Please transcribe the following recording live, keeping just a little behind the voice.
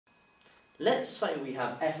Let's say we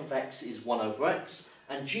have f of x is 1 over x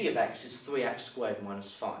and g of x is 3x squared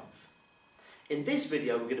minus 5. In this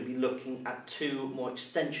video we're going to be looking at two more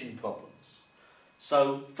extension problems.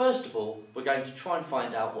 So first of all we're going to try and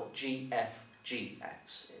find out what g f g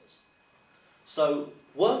x is. So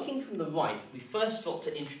working from the right we first got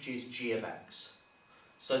to introduce g of x.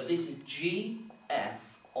 So this is g f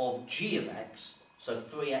of g of x, so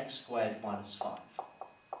 3x squared minus 5.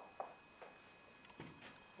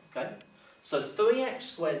 Okay? So 3x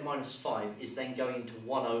squared minus 5 is then going into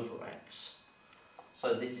 1 over x.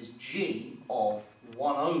 So this is g of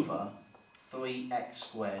 1 over 3x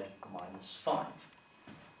squared minus 5.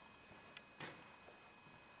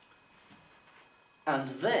 And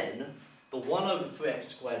then the 1 over 3x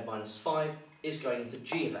squared minus 5 is going into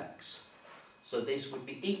g of x. So this would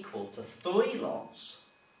be equal to 3 lots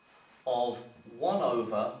of 1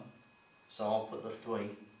 over, so I'll put the 3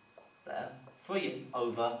 there, 3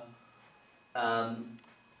 over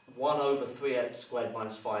 1 over 3x squared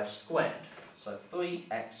minus 5 squared. So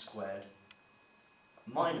 3x squared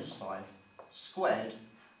minus 5 squared,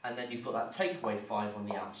 and then you've got that takeaway 5 on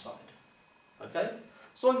the outside. Okay?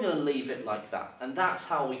 So I'm going to leave it like that, and that's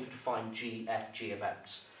how we could find g f g of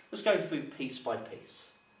x. Just going through piece by piece.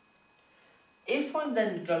 If I'm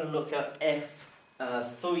then going to look at f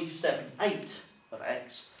 378 of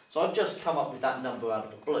x, so I've just come up with that number out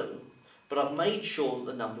of the blue, but I've made sure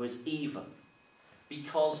that the number is even.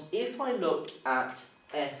 Because if I look at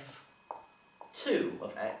f2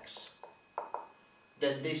 of x,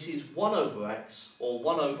 then this is 1 over x, or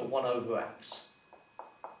 1 over 1 over x,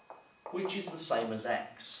 which is the same as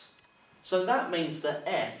x. So that means that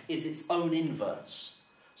f is its own inverse.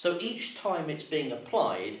 So each time it's being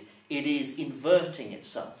applied, it is inverting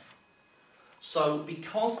itself. So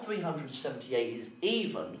because 378 is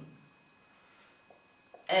even,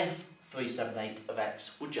 f378 of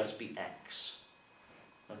x would just be x.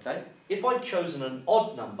 Okay? If I'd chosen an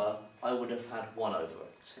odd number, I would have had 1 over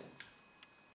x here.